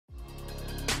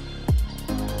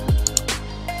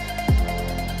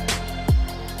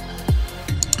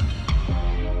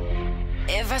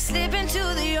if I slip into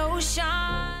the ocean.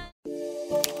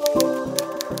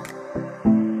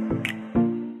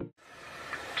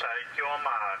 Take your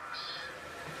marks.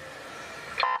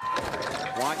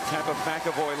 White cap of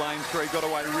McAvoy, lane 3, got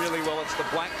away really well. It's the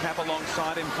black cap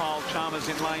alongside him, Chalmers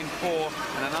in lane 4.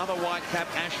 And another white cap,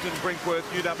 Ashton Brinkworth,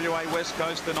 UWA West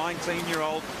Coast, the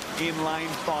 19-year-old in lane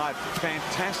 5.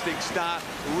 Fantastic start,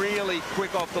 really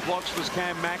quick off the blocks was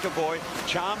Cam McAvoy.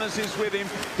 Chalmers is with him,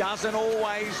 doesn't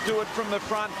always do it from the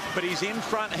front, but he's in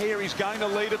front here. He's going to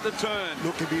lead at the turn.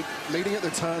 Look, to be leading at the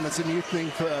turn, that's a new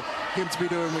thing for him to be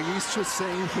doing. We're used to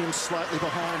seeing him slightly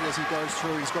behind as he goes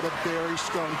through. He's got a very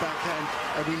strong backhand,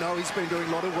 and we know he's been doing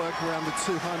a lot of work around the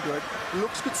 200.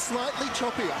 Looks good, slightly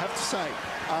choppy, I have to say,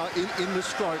 in the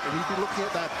stroke, and he'd be looking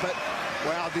at that, but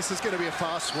wow, this is going to be a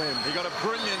fast swim. He got a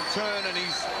brilliant turn, and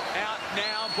he's out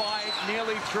now by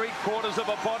nearly 3/4 of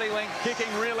a body length, kicking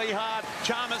really hard.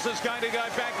 Chalmers is going to go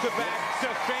back-to-back,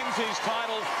 defends his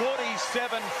title,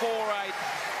 47.48.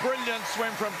 Brilliant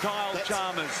swim from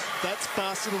Chalmers. That's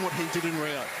faster than what he did in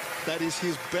Rio. That is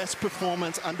his best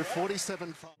performance under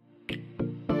 47.5.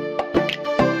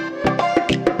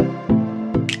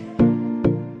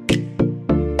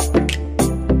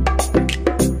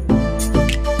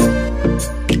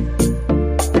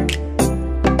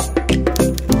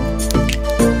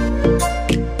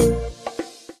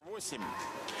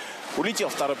 Улетел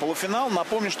второй полуфинал.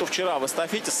 Напомню, что вчера в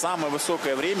эстафете самое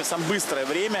высокое время, самое быстрое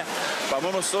время,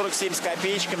 по-моему, 47 с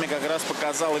копеечками как раз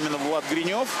показал именно Влад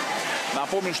Гринев.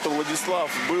 Напомню, что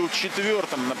Владислав был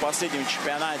 4-м на последнем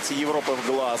чемпионате Европы в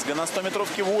Глазго на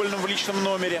 100-метровке вольном в личном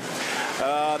номере.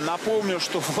 Напомню,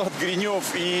 что Влад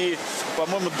Гринев и,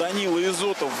 по-моему, Данила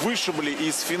Изотов вышибли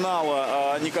из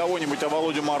финала не кого-нибудь, а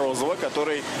Володю Морозова,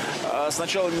 который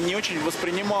сначала не очень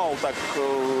воспринимал так,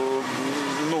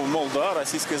 ну, мол, да,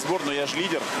 российская сборная, я же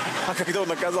лидер. А когда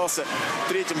он оказался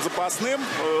третьим запасным,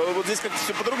 вот здесь как-то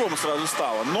все по-другому сразу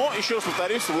стало. Но, еще раз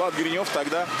повторюсь, Влад Гринев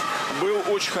тогда был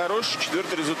очень хороший,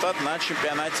 4-й результат на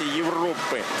чемпионате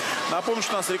Европы. Напомню,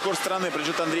 что у нас рекорд страны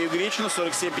принадлежит Андрею Гречину,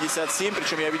 47.57,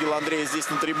 причем я видел Андрея здесь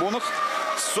на трибунах.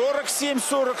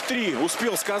 47.43,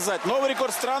 успел сказать. Новый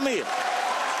рекорд страны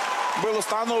был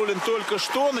установлен только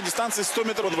что на дистанции 100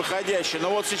 метров выходящий. Но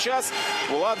вот сейчас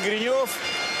Влад Гринев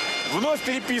вновь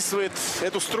переписывает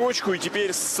эту строчку, и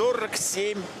теперь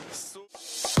 47.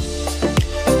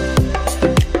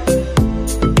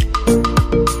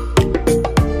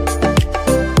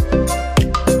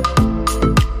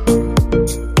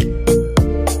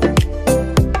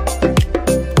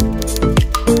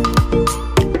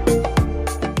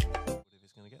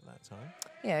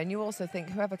 Yeah, and you also think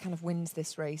whoever kind of wins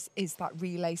this race is that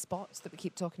relay spot that we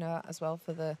keep talking about as well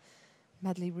for the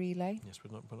medley relay. Yes,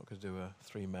 we're not going to do a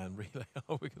 3-man relay.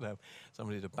 We're going to have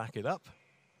somebody to back it up.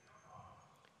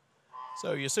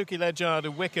 So Yasuki Ledyard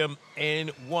of Wickham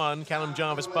in 1, Callum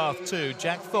Jarvis Bath 2,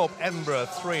 Jack Thorpe Edinburgh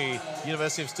 3,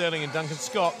 University of Stirling and Duncan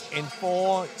Scott in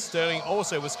 4, Stirling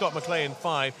also with Scott McLeay in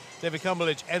 5, David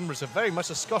Cumberledge Edinburgh. So very much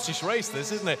a Scottish race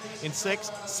this, isn't it? In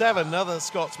 6, 7 another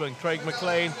Scotsman, Craig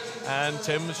McLean and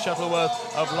Tim Shuttleworth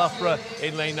of Loughborough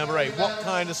in lane number 8. What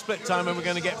kind of split time are we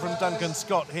going to get from Duncan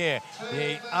Scott here?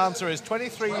 The answer is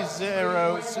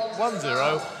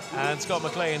 23.010 and Scott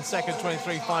McLeay in second,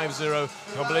 23.50,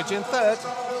 Cumberledge in third.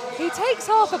 He takes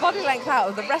half a body length out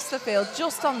of the rest of the field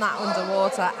just on that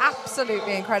underwater.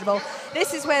 Absolutely incredible.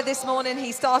 This is where this morning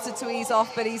he started to ease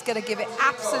off, but he's going to give it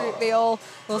absolutely all.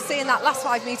 We'll see in that last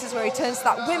 5 metres where he turns to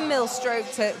that windmill stroke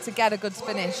to get a good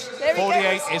finish. There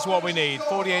 48 is what we need.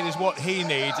 48 is what he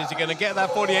needs. Is he going to get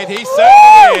that 48? He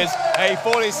certainly is. A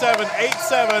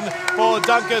 47.87 for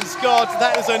Duncan Scott.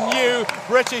 That is a new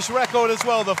British record as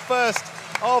well. The first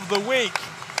of the week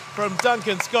from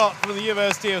Duncan Scott from the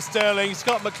University of Stirling.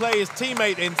 Scott McLeay, his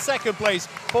teammate, in second place,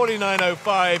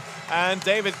 49.05, and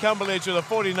David Cumberledge with a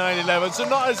 49.11. So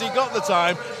not has he got the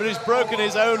time, but he's broken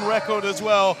his own record as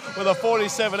well with a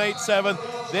 47.87.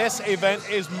 This event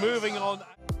is moving on.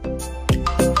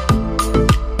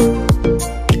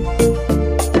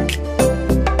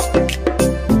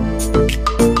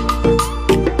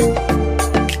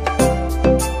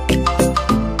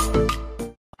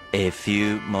 A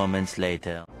few moments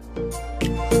later.